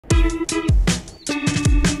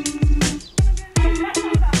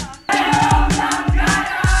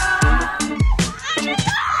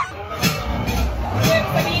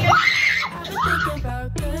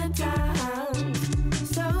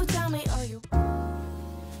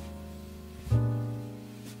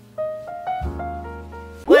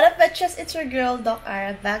It's your girl, Doc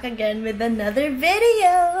Arah, back again with another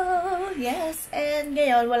video! Yes! And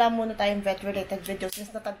ngayon, wala muna tayong vet-related video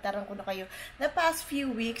since natagtaran ko na kayo the past few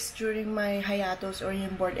weeks during my hiatus or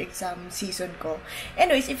yung board exam season ko.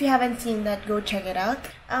 Anyways, if you haven't seen that, go check it out.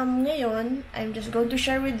 Ngayon, I'm just going to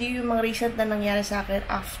share with you yung mga recent na nangyari sa akin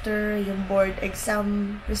after yung board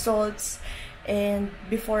exam results and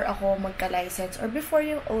before ako magka-license or before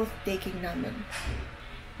yung oath-taking namin.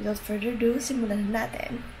 Without further ado, simulan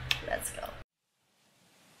natin. Let's go.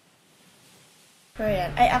 So,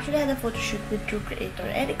 yan. I actually had a photo shoot with True Creator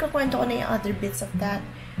and ikakwento ko na yung other bits of that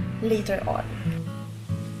later on.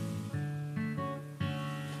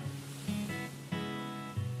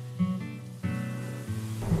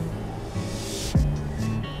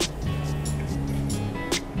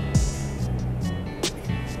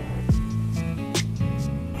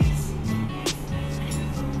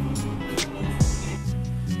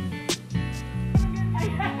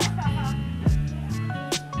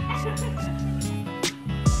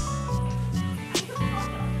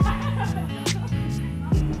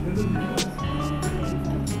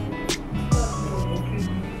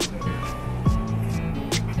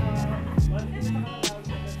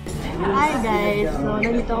 Hi guys! So,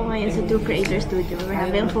 nandito ako ngayon sa True Creator Studio. We're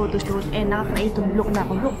having a photo shoot and naka-creative look na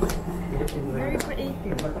ako. Look! Very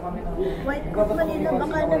creative. White coat Manila,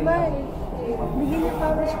 baka naman. Bigyan niya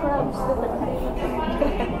power scrubs.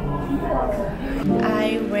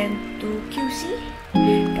 I went to QC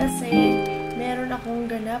kasi meron akong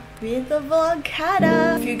ganap with the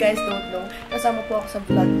Vlogkada. If you guys don't know, kasama po ako sa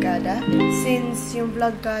Vlogkada. Since yung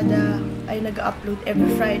Vlogkada ay nag-upload every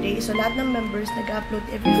Friday, so lahat ng members nag-upload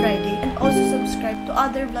every Friday. And also subscribe to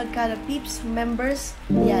other Vlogkada peeps, members.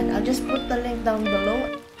 Yan, I'll just put the link down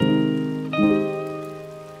below.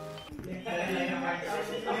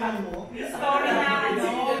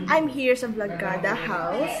 I'm here sa Vlogkada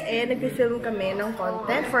house and nag-film kami ng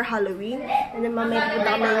content for Halloween. And then mamaya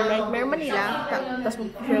pupunta kami ng Nightmare Manila, tapos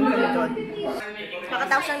mag-film kami doon.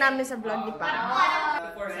 Nakatapos lang namin sa vlog di pa.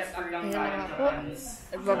 Ayan na nga po.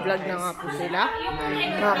 Nagpa-vlog na nga po sila.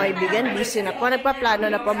 Mga kaibigan, busy na po. Nagpa-plano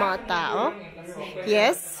na po mga tao.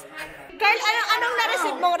 Yes? Kyle, anong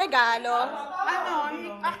na-receive mong regalo?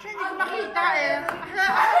 Actually, hindi ko makita eh.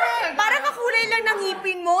 Parang kakulay lang ng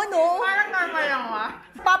ngipin mo, no? Parang normal lang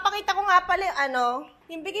Papakita ko nga pala yung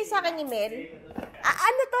yung bigay sa akin ni Mel.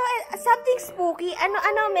 Ano to? Something spooky. Ano,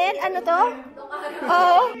 Mel? Ano to?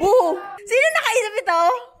 Oo. Boo! Sino nakaisip ito?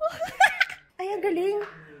 Ay, ang galing.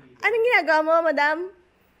 Anong ginagawa mo, madam?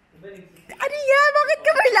 Ano yan? Bakit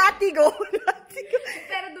ka may latigo?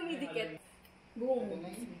 Pero dumidikit. Boom.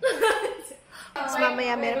 Tapos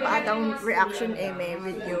mamaya meron pa atang reaction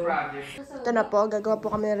video. Ito na po, gagawa po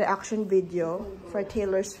kami ng reaction video for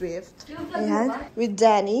Taylor Swift. Ayan, with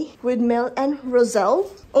Danny, with Mel and Roselle.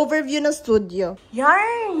 Overview ng studio.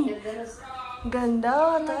 Yarn!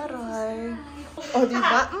 Ganda, taray. Oh,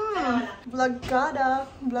 diba?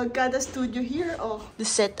 Vlogkada studio here. Oh, the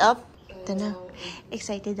setup. Ito na.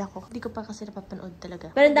 Excited ako. Hindi ko pa kasi napapanood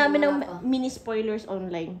talaga. Pero ang dami ng mini spoilers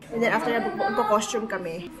online. And then after na, magpo-costume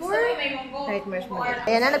kami. For Nightmares Manila.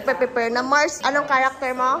 Ayan na, nagpe-prepare na. Mars, anong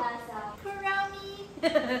character mo? Karami.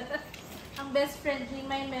 Ang best friend ni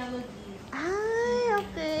My Melody. Ay,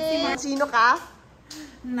 okay. Sino ka?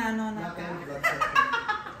 Nano na ka.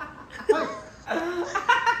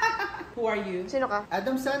 Who are you? Sino ka?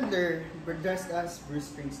 Adam Sandler, dressed as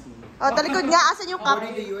Bruce Springsteen. Oh, talikod nga. Asan yung cup?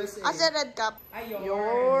 Born in the USA. Asan red cup? Ayun.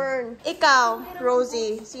 Yorn. Ikaw,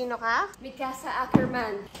 Rosie. Sino ka? Mikasa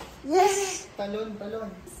Ackerman. Yes. Talon.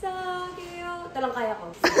 Sakyo. Talang kaya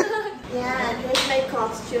ko. Yan. Here's my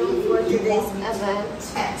costume for today's event.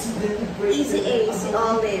 Easy A, si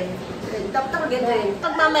Olive. Dapat maganda yun.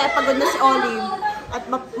 Pag mamaya pagod na si Olive at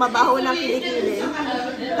mabaho ng kilikili,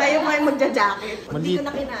 tayo kayo magja-jacket. Hindi ko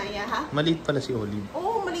na kinaya, ha? Maliit pala si Olive.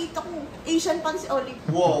 Oo, maliit ako. Asian pa si Olive.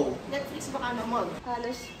 Wow! Netflix baka naman.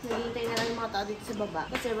 Halos, naghihintay na lang yung mga tao dito sa baba.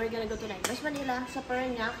 Kasi we're gonna go to Nightmares Manila sa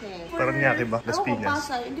Paranaque. Paranaque ba? Las Piñas?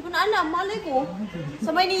 Pasay. Hindi ko na alam. Malay ko.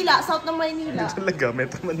 Sa Maynila. South ng Maynila. Talaga,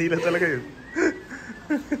 Metro Manila talaga yun.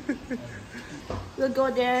 We'll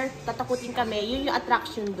go there, tatakutin kami. Yun yung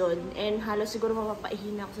attraction doon. And halos siguro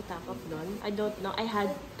mapapaihin ako sa top of doon. I don't know. I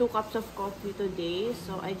had 2 cups of coffee today,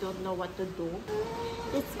 so I don't know what to do.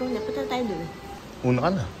 Let's go na. Punta tayo doon. Una ka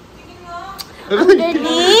na. Ang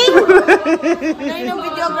galing! Galing ng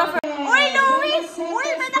videographer. Uy, Louis! Uy,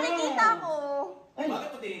 may nakikita ko! Bakit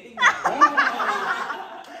ito tinitingnan?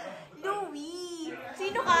 Louis!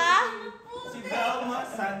 Sino ka? Si Velma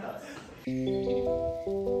Santos.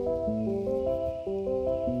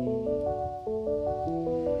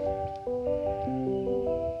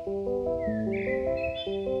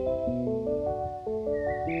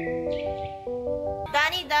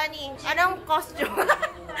 Danny, anong costume?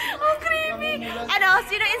 Oh, creepy! Ano,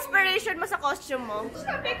 sino inspiration mo sa costume mo?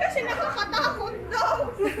 Sabi kasi nakakatakot daw.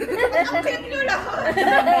 Ang cute nyo lang.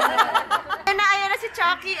 Ayan na si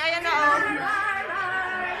Chucky. Ayan na, oh.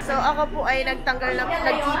 So, ako po ay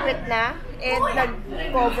nagkipit na and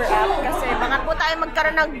nag-cover up kasi baka po tayo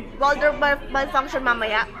magkaroon ng wardrobe malfunction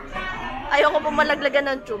mamaya. Ayoko po malaglagan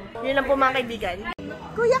ng tube. Yun lang po mga kaibigan.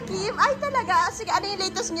 Kuya Kim, ay talaga. Sige, ano yung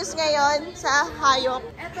latest news ngayon sa hayop?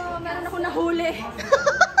 Eto, meron ako nahuli.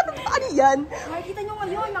 Ano yan? Makikita nyo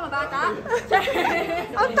ngayon, mga bata.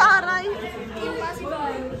 Ang taray.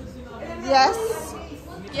 Impossible. Yes.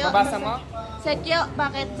 Mabasa mo? Sekyo,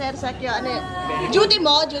 bakit sir Sekyo? Ano yun? Duty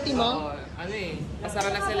mo? Oo, ano eh.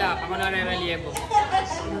 Pasara na sila. Ako na re-reliebo.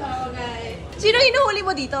 Sino hinuhuli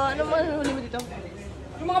mo dito? Ano mo hinuhuli mo dito?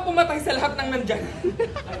 Yung mga pumatay sa lahat ng nandyan.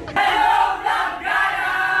 Hello,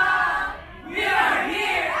 Vlogkada! We are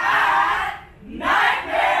here at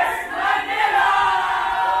Nightmares Manila!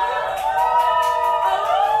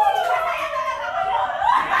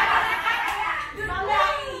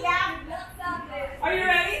 Are you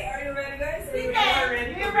ready? Are you ready, guys? We are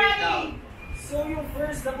ready. We're ready. So yung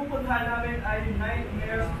first na pupuntahan namin ay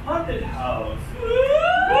Nightmares Haunted House.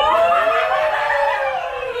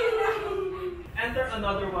 Enter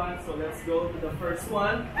another one, so let's go to the first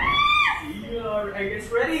one. Are you guys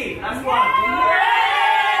ready? Last one.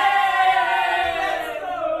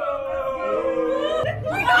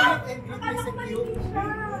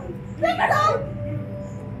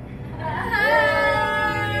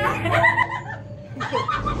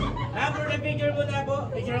 Number the picture mo na po.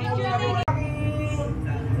 Picture mo na po.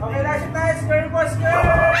 Okay, last tayo. Square po,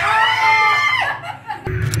 square!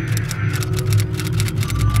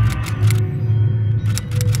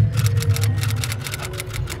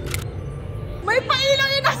 May pailaw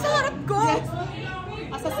yung nasa harap ko! Yes.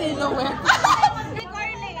 Asa silhouette.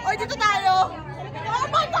 Oy, dito tayo! Oh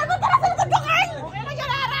my God! Tara sa likod ng Carl! Okay na yan,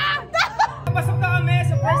 Arah! Pasok na kami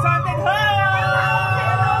sa first haunted house!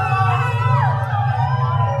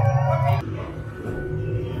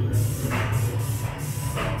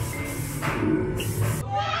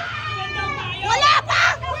 Wala pa!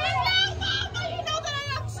 Malinaw ka na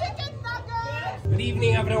yung chicken nugget! Good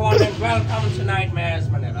evening, everyone, and welcome to Nightmares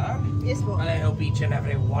Manila. Yes, po. Well, I hope each and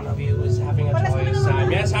every one of you is having a joyous time.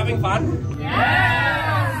 Yes, having fun?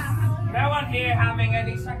 Yes! No one here having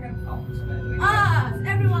any second thoughts?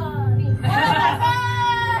 Everyone!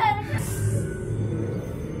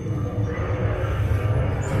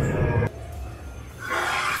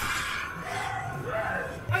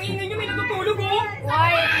 Ang ingay nyo, may natutulog oh!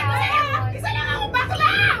 Quiet now. Isa lang ako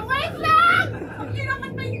bakla! Wait lang! Ang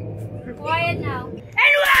hirapan ba yun? Quiet now.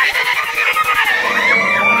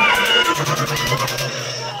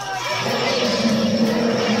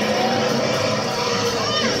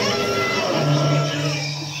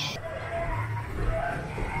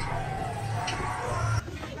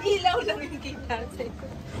 Ilaw lang yung kita.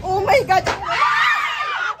 Oh my God!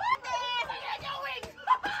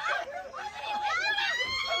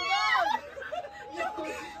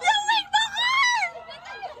 Yung wig mo, Carl!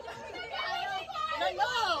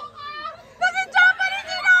 Bakit Japanese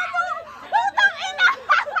sila mo? Putang ina!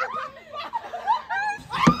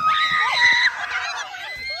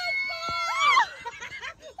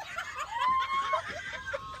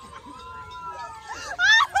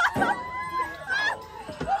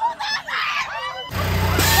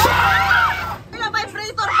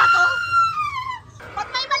 Vibrator ba to? Ba't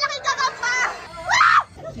may malaking kakamba?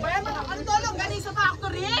 Ano to? Longganisa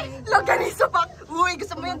Factory? Longganisa Factory? Uy,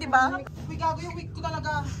 gusto mo yun, di ba? Uy, gago yung wig ko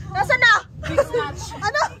talaga. Nasaan na? Wig snatch.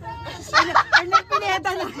 Ano? Arnel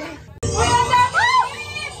Pineda na. Uy, ang dami!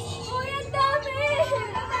 Uy, ang dami!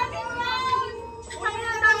 Ang daming clown! Uy,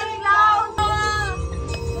 ang daming clown!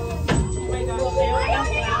 Ayaw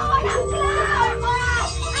nila ako ng clown!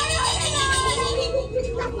 Ayaw nila!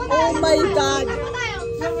 Oh my God!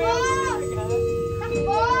 Takbo!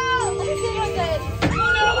 Takbo!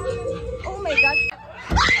 Oh my God!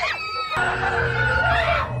 Ano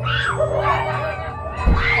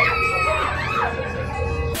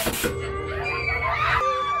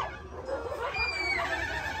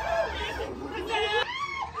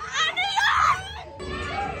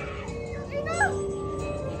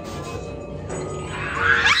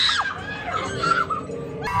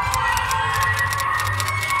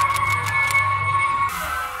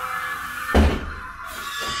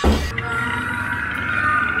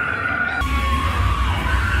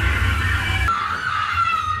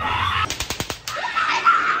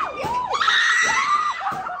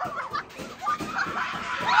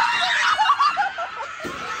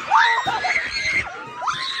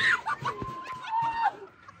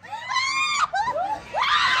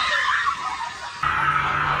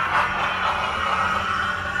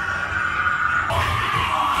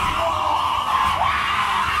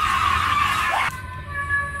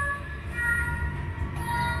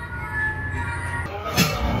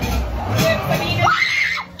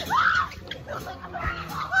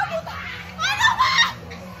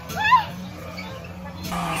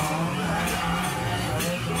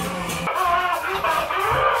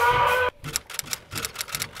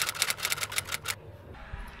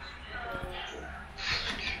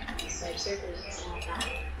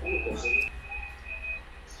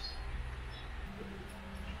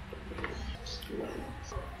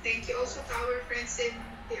most of our friends in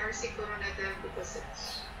TRC Coronadal because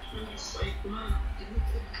it's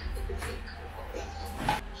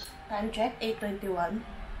Time check, 8:21.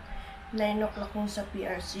 9 o'clock kung sa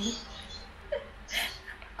PRC.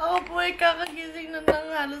 Ako po ay kakagising na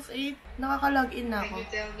ng halos 8. Nakaka-login na Can ako.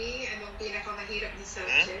 you tell me anong pinakamahirap na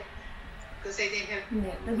subject? Because I didn't have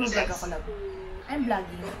Hindi, nag-vlog ako lang. I'm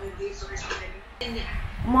vlogging. with this personally.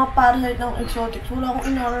 Mga parasite ng exotics, wala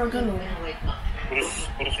akong inaral ganun.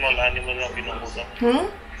 Puros mga animal lang pinukusan.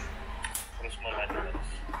 Puros mga animal.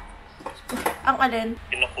 Ang alin?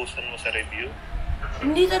 Pinukusan mo sa review?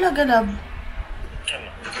 Hindi talaga, love. Ano?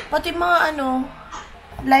 Pati mga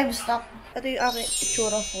livestock. Ito yung aking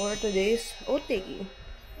itsura for today's outtaking.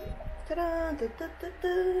 Tara!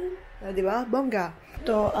 Diba? Bongga!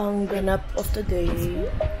 Ito ang ganap of today.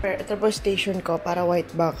 Ito po station ko para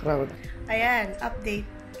white background. Ayan, update.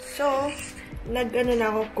 So, nag-ano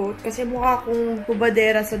na ako coat kasi mukha akong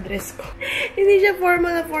hubadera sa dress ko. Hindi siya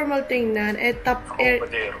formal na formal tingnan.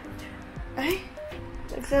 Hubadero. Ay!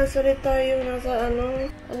 Nagsasalita yung nasa ano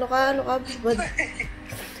ka? Hubadero.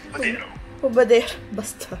 Hubadera.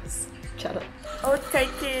 Bastos. Charot.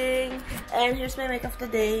 Outtaking! And here's my makeup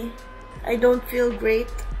today. I don't feel great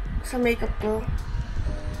sa makeup ko.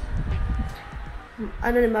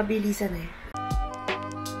 Mabilisan eh.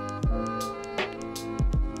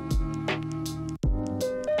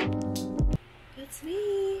 That's me!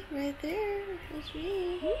 Right there! That's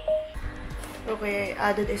me! Okay, I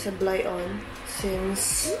added a sablay on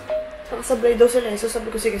since nakasablay daw sila eh. So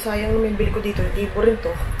sabi ko, sige, sayang naman bili ko dito. Hindi ko rin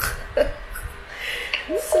to.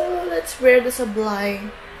 So, let's wear the sablay.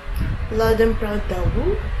 Loud and proud daw.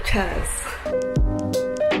 Chas.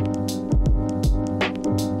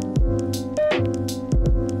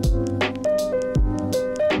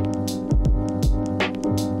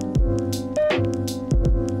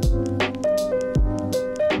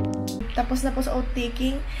 Tapos na po sa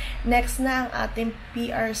outtaking. Next na ang ating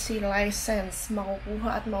PRC license.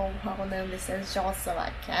 Makukuha ko na yung lisensya ko sa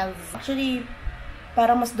Vlogkada. Actually,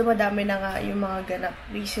 parang mas dumadami na nga yung mga ganap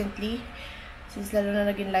recently. Since lalo na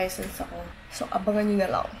naging license ako. So, abangan nyo na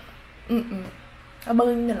lang.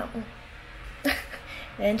 Abangan nyo na lang.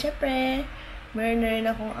 Then, syempre, meron na rin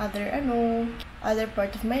akong other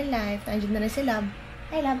part of my life. Nandiyan na rin si Lab.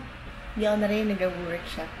 Hi, Lab. Hindi ako na rin nag-work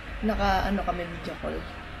siya. Kami video call.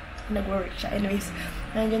 Nag-work siya. Anyways,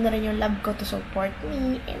 nandiyan na rin yung lab ko to support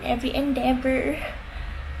me in every endeavor.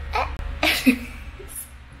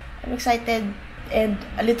 I'm excited and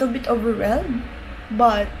a little bit overwhelmed.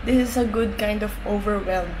 But this is a good kind of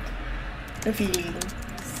overwhelmed feeling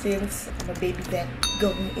since I'm a baby vet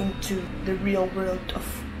going into the real world of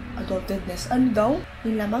adultedness. Ano daw?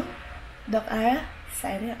 Yun lamang? Doc Arah,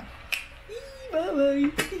 sign it up.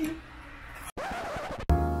 Bye-bye!